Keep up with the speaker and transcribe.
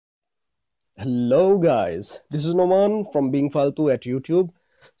Hello guys, this is Noman from BeingFaaltu at YouTube.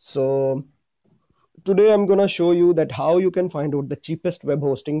 So today I'm gonna show you that how you can find out the cheapest web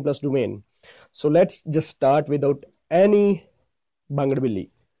hosting plus domain. So let's just start without any bangarbilli.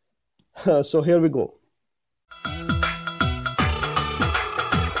 So here we go.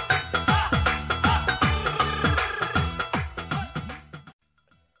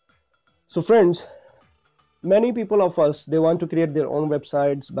 So friends, many people of us, they want to create their own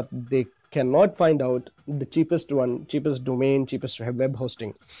websites, but they cannot find out the cheapest one, cheapest domain, cheapest web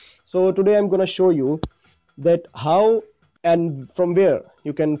hosting. So today I'm going to show you that how and from where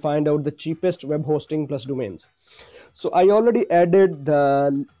you can find out the cheapest web hosting plus domains. So I already added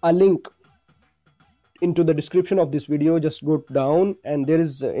a link into the description of this video. Just go down and there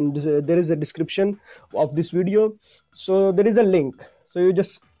is a description of this video. So there is a link. So you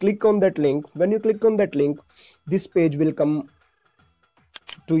just click on that link. When you click on that link, this page will come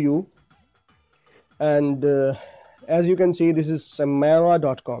to you. And as you can see, this is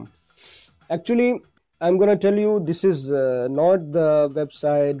samara.com. Actually, I'm going to tell you this is not the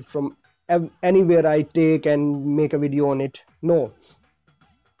website from anywhere I take and make a video on it. No.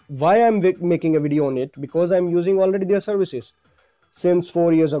 Why I'm making a video on it? Because I'm using already their services since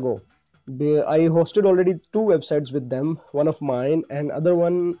 4 years ago. I hosted already 2 websites with them, one of mine and other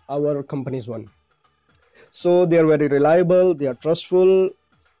one our company's one. So they are very reliable, they are trustful.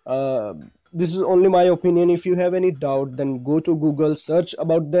 This is only my opinion. If you have any doubt, then go to Google, search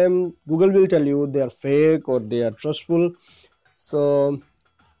about them. Google will tell you they are fake or they are trustful. So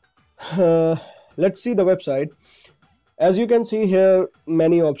let's see the website. As you can see here,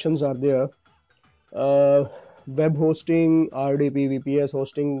 many options are there. Web hosting, RDP, VPS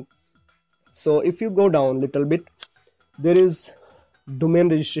hosting. So if you go down a little bit, there is domain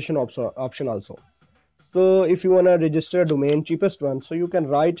registration option also. So if you want to register a domain, cheapest one, so you can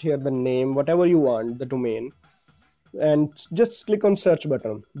write here the name, whatever you want, the domain, and just click on search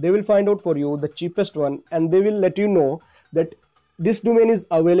button. They will find out for you the cheapest one, and they will let you know that this domain is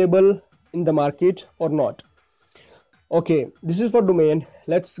available in the market or not. Okay, this is for domain.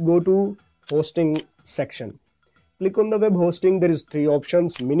 Let's go to hosting section. Click on the web hosting. There is 3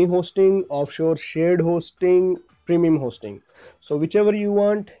 options: mini hosting, offshore, shared hosting, premium hosting. So whichever you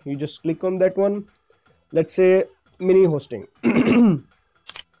want, you just click on that one. Let's say mini hosting.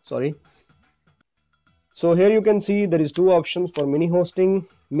 Sorry. So here you can see there is 2 options for mini hosting: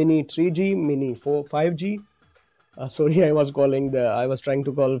 mini 3G, mini 5G. Sorry, I was trying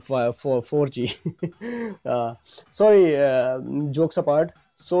to call 4G. Sorry, jokes apart.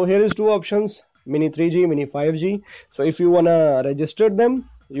 So here is 2 options: mini 3G, mini 5G. So if you wanna register them,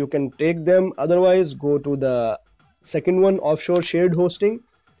 you can take them. Otherwise, go to the second one, offshore shared hosting.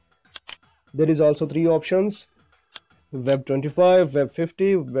 There is also 3 options: web 25, web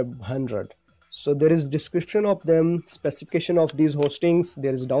 50, web 100. So there is description of them, specification of these hostings.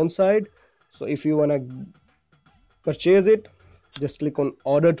 There is downside. So if you wanna purchase it, just click on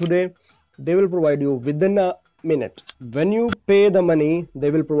order today. They will provide you within a minute. When you pay the money,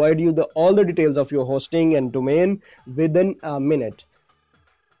 they will provide you all the details of your hosting and domain within a minute.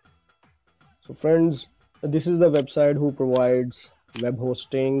 So friends, this is the website who provides web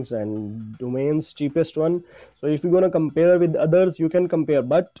hostings and domains, cheapest one. So if you're gonna compare with others, you can compare,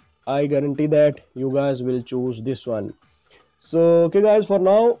 but I guarantee that you guys will choose this one. So okay guys, for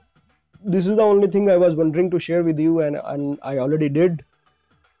now this is the only thing I was wondering to share with you, and I already did.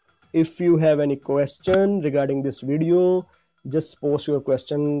 If you have any question regarding this video, just post your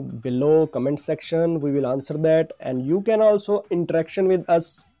question below comment section. We will answer that. And you can also interaction with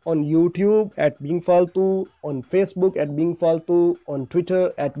us on YouTube at BeingFaaltu, on Facebook at BeingFaaltu, on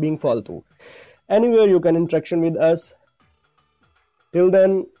Twitter at BeingFaaltu. Anywhere you can interaction with us. Till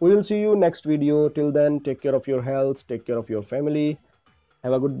then, we will see you next video. Till then, take care of your health, take care of your family.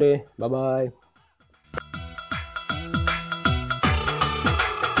 Have a good day. Bye bye.